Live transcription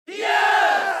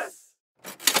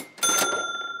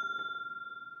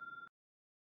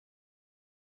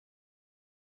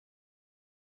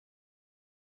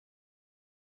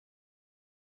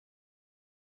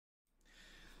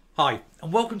Hi,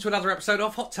 and welcome to another episode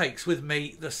of Hot Takes with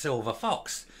me, the Silver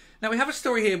Fox. Now, we have a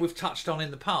story here we've touched on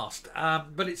in the past,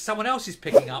 but it's someone else's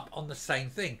picking up on the same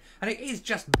thing, and it is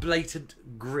just blatant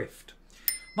grift.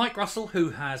 Mike Russell, who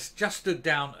has just stood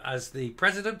down as the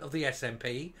president of the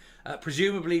SNP,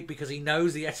 presumably because he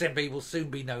knows the SNP will soon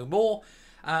be no more,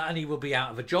 and he will be out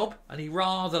of a job, and he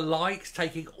rather likes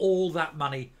taking all that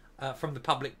money from the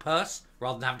public purse,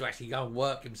 rather than having to actually go and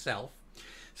work himself.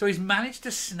 So he's managed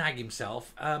to snag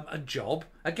himself a job,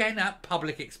 again at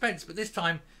public expense, but this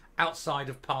time outside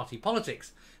of party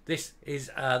politics. This is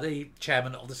the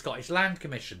chairman of the Scottish Land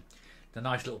Commission. The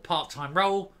nice little part-time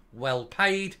role, well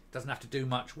paid, doesn't have to do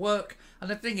much work.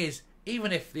 And the thing is,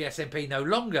 even if the SNP no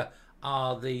longer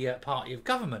are the party of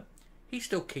government, he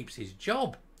still keeps his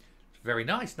job. It's very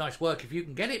nice. Nice work if you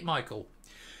can get it, Michael.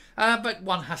 But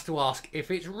one has to ask if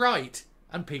it's right.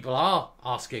 And people are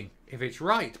asking if it's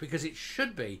right, because it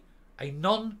should be a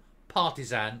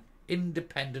non-partisan,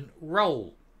 independent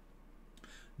role,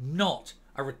 not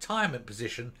a retirement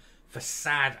position for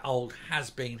sad old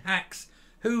has-been hacks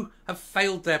who have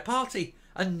failed their party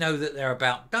and know that they're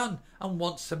about done and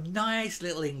want some nice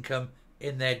little income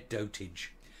in their dotage.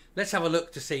 Let's have a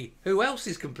look to see who else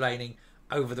is complaining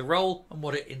over the role and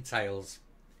what it entails.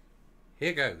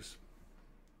 Here goes.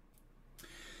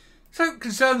 So,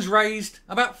 concerns raised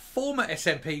about former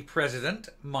SNP President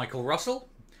Michael Russell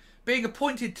being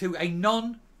appointed to a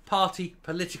non-party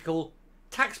political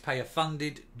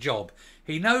taxpayer-funded job.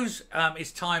 He knows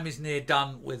his time is near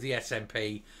done with the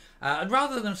SNP, and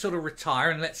rather than sort of retire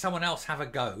and let someone else have a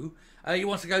go, he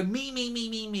wants to go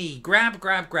me,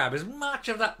 grab as much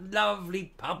of that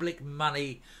lovely public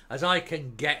money as I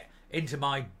can get into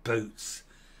my boots.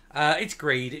 It's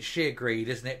greed, it's sheer greed,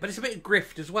 isn't it? But it's a bit of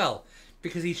grift as well,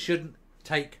 because he shouldn't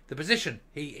take the position.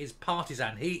 He is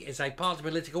partisan. He is a party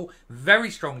political,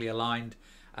 very strongly aligned,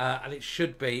 and it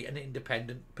should be an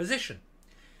independent position.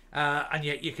 And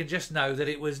yet you can just know that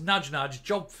it was nudge,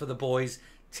 job for the boys,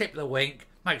 tip the wink,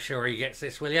 make sure he gets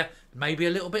this, will you? Maybe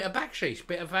a little bit of backsheesh,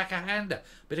 bit of back-a-hander,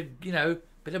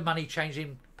 bit of money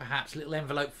changing, perhaps a little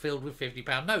envelope filled with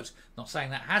 £50 notes. Not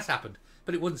saying that has happened,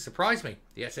 but it wouldn't surprise me.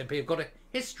 The SNP have got a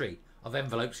history of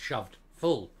envelopes shoved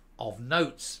full of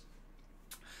notes.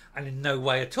 And in no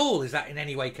way at all is that in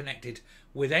any way connected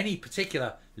with any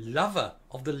particular lover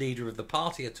of the leader of the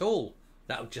party at all.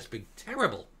 That would just be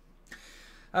terrible.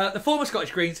 The former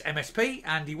Scottish Greens MSP,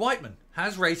 Andy Whiteman,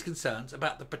 has raised concerns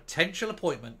about the potential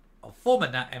appointment of former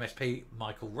MSP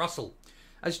Michael Russell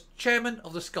as chairman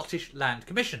of the Scottish Land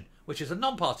Commission, which is a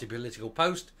non-party political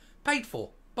post paid for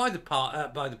by the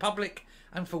public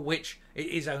and for which it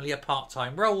is only a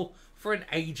part-time role for an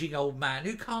ageing old man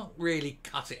who can't really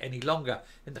cut it any longer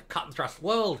in the cut and thrust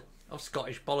world of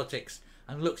Scottish politics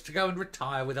and looks to go and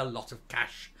retire with a lot of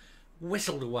cash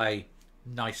whistled away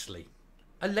nicely.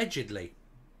 Allegedly.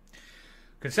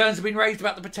 Concerns have been raised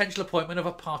about the potential appointment of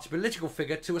a party political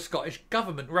figure to a Scottish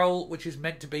government role which is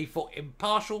meant to be for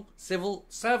impartial civil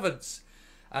servants.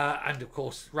 And of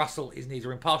course, Russell is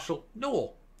neither impartial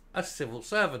nor a civil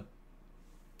servant.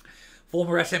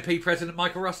 Former SNP President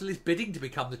Michael Russell is bidding to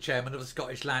become the chairman of the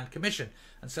Scottish Land Commission,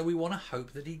 and so we want to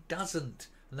hope that he doesn't,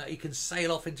 and that he can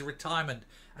sail off into retirement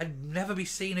and never be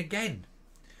seen again.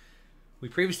 We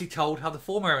previously told how the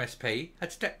former MSP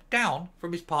had stepped down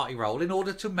from his party role in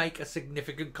order to make a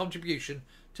significant contribution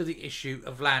to the issue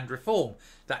of land reform.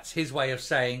 That's his way of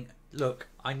saying, look,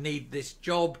 I need this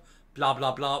job, blah,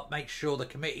 blah, blah, make sure the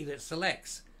committee that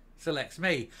selects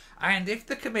me. And if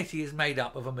the committee is made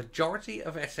up of a majority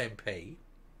of SNP,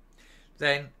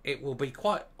 then it will be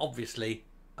quite obviously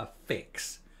a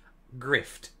fix,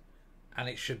 grift, and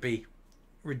it should be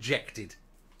rejected.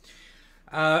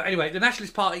 Anyway, the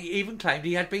Nationalist Party even claimed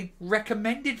he had been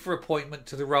recommended for appointment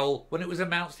to the role when it was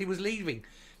announced he was leaving.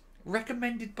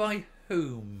 Recommended by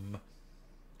whom?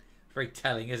 Very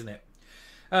telling, isn't it?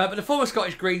 But the former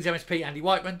Scottish Greens MSP Andy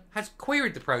Whiteman has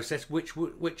queried the process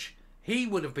which he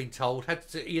would have been told had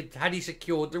he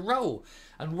secured the role,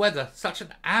 and whether such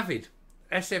an avid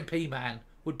SNP man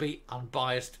would be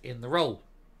unbiased in the role.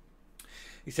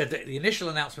 He said that the initial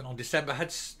announcement on December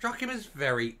had struck him as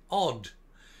very odd.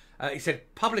 He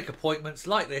said public appointments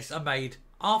like this are made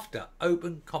after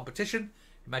open competition.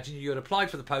 Imagine you had applied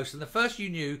for the post and the first you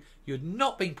knew you had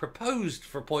not been proposed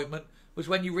for appointment was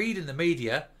when you read in the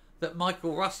media that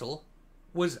Michael Russell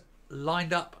was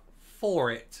lined up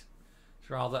for it.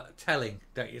 Rather telling,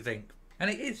 don't you think? And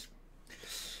it is.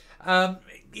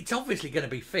 It's obviously going to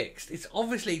be fixed. It's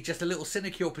obviously just a little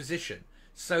sinecure position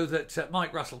so that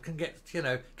Mike Russell can get,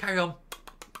 carry on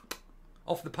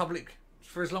off the public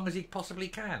for as long as he possibly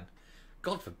can.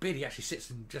 God forbid he actually sits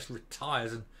and just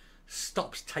retires and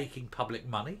stops taking public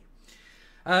money.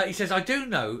 He says,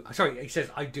 he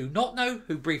says, I do not know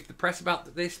who briefed the press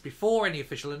about this before any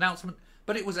official announcement,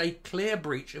 but it was a clear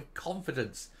breach of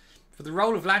confidence. For the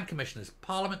role of land commissioners,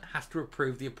 Parliament has to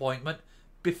approve the appointment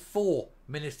before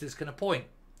ministers can appoint.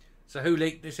 So who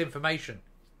leaked this information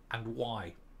and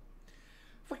why?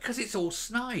 Because it's all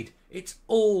snide. It's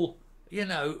all,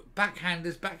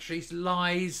 backhanders, backstreets,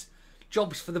 lies,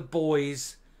 jobs for the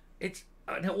boys.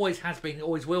 And it always has been, it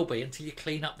always will be until you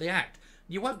clean up the act.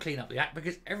 You won't clean up the act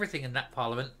because everything in that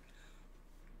Parliament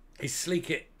is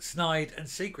sleek, snide and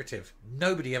secretive.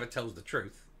 Nobody ever tells the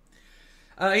truth.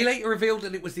 He later revealed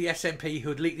that it was the SNP who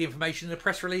had leaked the information in a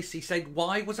press release. He said,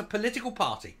 why was a political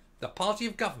party, the party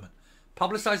of government,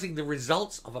 publicising the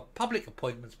results of a public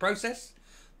appointments process,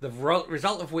 the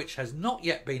result of which has not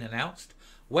yet been announced?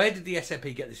 Where did the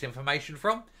SNP get this information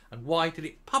from? And why did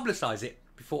it publicise it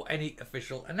before any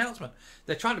official announcement?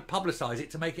 They're trying to publicise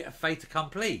it to make it a fait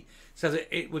accompli, so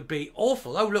that it would be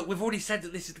awful. Oh, look, we've already said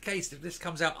that this is the case. If this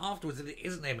comes out afterwards and it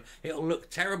isn't him, it'll look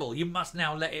terrible. You must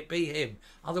now let it be him.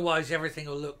 Otherwise, everything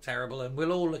will look terrible and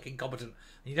we'll all look incompetent.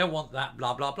 And you don't want that,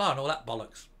 blah, blah, blah, and all that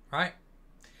bollocks, right?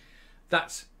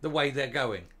 That's the way they're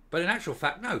going. But in actual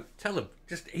fact, no, tell him.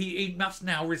 Just he must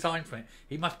now resign from it.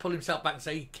 He must pull himself back and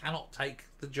say he cannot take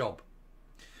the job.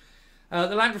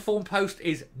 The Land Reform Post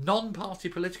is non-party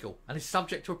political and is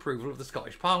subject to approval of the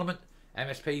Scottish Parliament.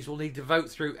 MSPs will need to vote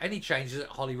through any changes at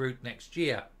Holyrood next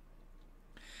year.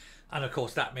 And of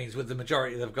course that means with the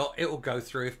majority they've got, it will go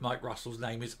through if Mike Russell's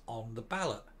name is on the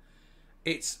ballot.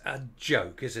 It's a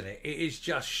joke, isn't it? It is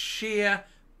just sheer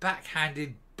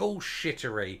backhanded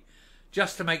bullshittery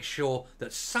just to make sure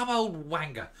that some old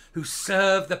wanger who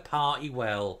served the party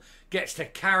well gets to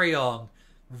carry on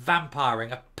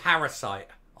vampiring, a parasite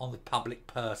on the public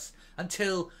purse,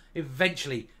 until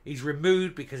eventually he's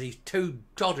removed because he's too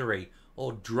doddery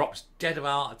or drops dead of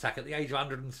a heart attack at the age of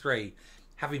 103,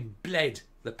 having bled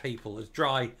the people as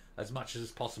dry as much as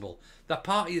possible. The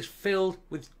party is filled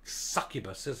with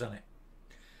succubus, isn't it?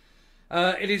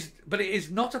 It is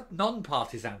not a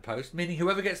non-partisan post, meaning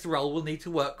whoever gets the role will need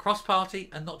to work cross-party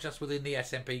and not just within the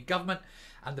SNP government,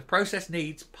 and the process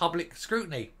needs public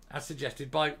scrutiny, as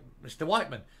suggested by Mr.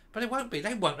 Whiteman. But it won't be.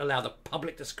 They won't allow the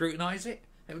public to scrutinise it.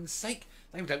 For heaven's sake,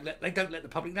 they don't let the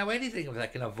public know anything if they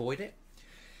can avoid it.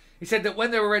 He said that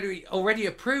when there were already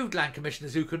approved land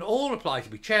commissioners who can all apply to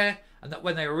be chair, and that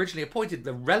when they were originally appointed,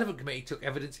 the relevant committee took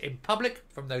evidence in public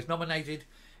from those nominated.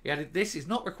 He added, this is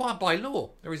not required by law.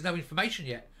 There is no information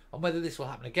yet on whether this will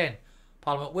happen again.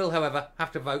 Parliament will, however,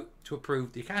 have to vote to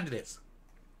approve the candidates.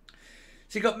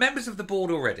 So you've got members of the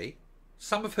board already,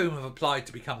 some of whom have applied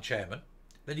to become chairman.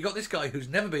 Then you've got this guy who's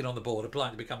never been on the board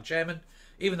applying to become chairman,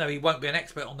 even though he won't be an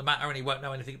expert on the matter and he won't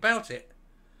know anything about it.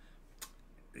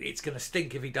 It's going to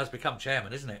stink if he does become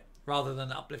chairman, isn't it? Rather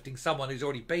than uplifting someone who's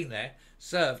already been there,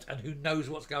 served, and who knows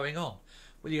what's going on.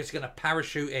 Well, you're just going to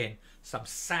parachute in some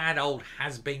sad old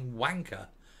has-been wanker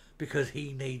because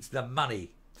he needs the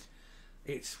money.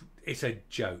 It's a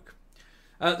joke.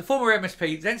 The former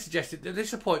MSP then suggested that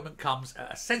this appointment comes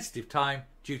at a sensitive time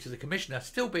due to the commissioner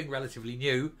still being relatively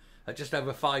new, at just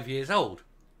over 5 years old.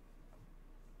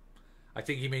 I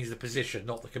think he means the position,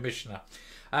 not the commissioner.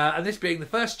 And this being the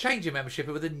first change in membership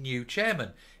with a new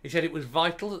chairman. He said it was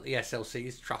vital that the SLC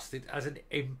is trusted as an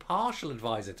impartial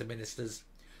advisor to ministers.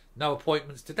 No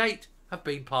appointments to date have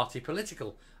been party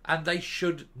political, and they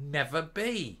should never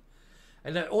be.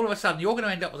 And then all of a sudden, you're going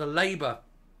to end up with a Labour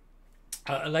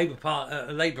Holyrood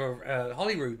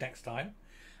next time.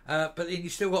 But then you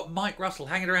still got Mike Russell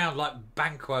hanging around like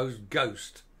Banquo's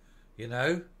ghost,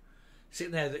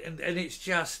 sitting there, and it's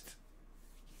just,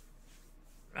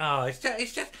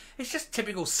 it's just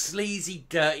typical sleazy,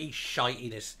 dirty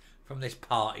shitiness from this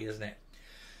party, isn't it?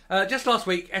 Just last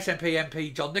week, SNP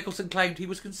MP John Nicholson claimed he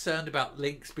was concerned about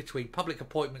links between public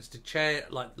appointments to chair,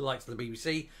 like the likes of the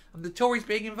BBC, and the Tories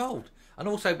being involved, and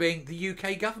also being the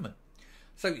UK government.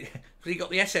 So you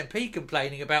got the SNP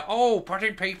complaining about,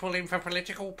 putting people in for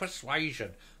political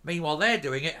persuasion. Meanwhile, they're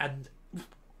doing it, and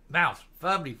mouth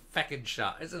firmly feckin'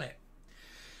 shut, isn't it?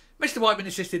 Mr. Whiteman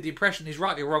insisted the impression is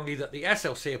rightly or wrongly that the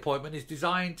SLC appointment is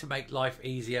designed to make life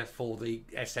easier for the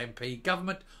SNP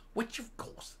government, which of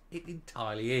course it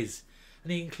entirely is.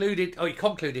 And he concluded,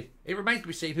 it remains to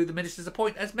be seen who the ministers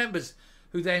appoint as members,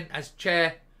 who then, as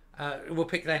chair, will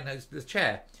pick then as the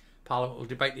chair. Parliament will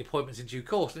debate the appointments in due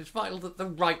course, and it's vital that the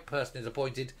right person is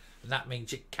appointed, and that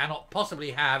means you cannot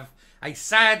possibly have a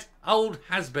sad old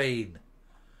has-been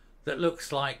that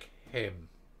looks like him.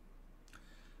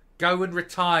 Go and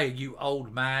retire, you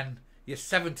old man. You're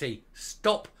 70.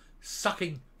 Stop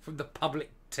sucking from the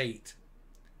public teat.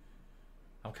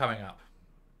 I'm coming up.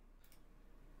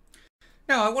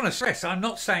 Now, I want to stress, I'm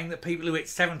not saying that people who hit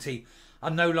 70 are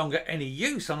no longer any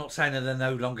use. I'm not saying that they're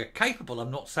no longer capable.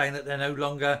 I'm not saying that they're no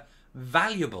longer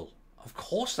valuable. Of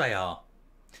course they are.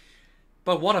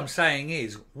 But what I'm saying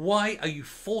is, why are you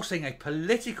forcing a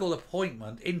political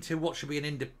appointment into what should be an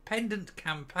independent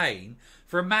campaign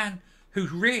for a man who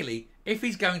really, if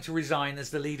he's going to resign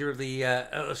as the leader of the,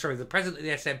 the president of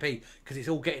the SNP, because it's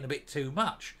all getting a bit too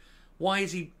much, why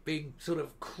is he being sort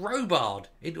of crowbarred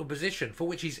into a position for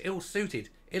which he's ill-suited,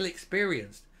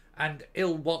 ill-experienced, and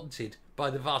ill-wanted by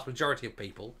the vast majority of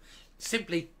people,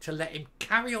 simply to let him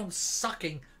carry on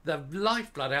sucking the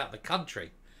lifeblood out of the country?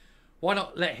 Why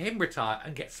not let him retire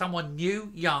and get someone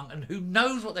new, young, and who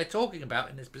knows what they're talking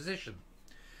about in this position?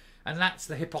 And that's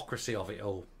the hypocrisy of it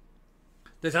all.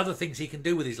 There's other things he can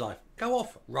do with his life. Go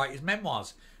off, write his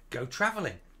memoirs, go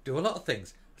travelling, do a lot of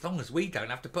things. As long as we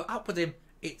don't have to put up with him,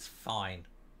 it's fine.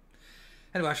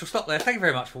 Anyway, I shall stop there. Thank you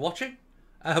very much for watching.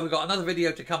 We've got another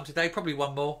video to come today, probably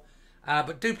one more.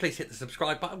 But do please hit the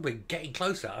subscribe button. We're getting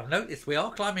closer. I've noticed we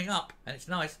are climbing up, and it's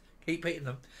nice. Keep hitting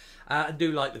them. And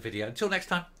do like the video. Until next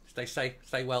time, stay safe,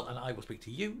 stay well, and I will speak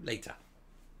to you later.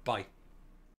 Bye.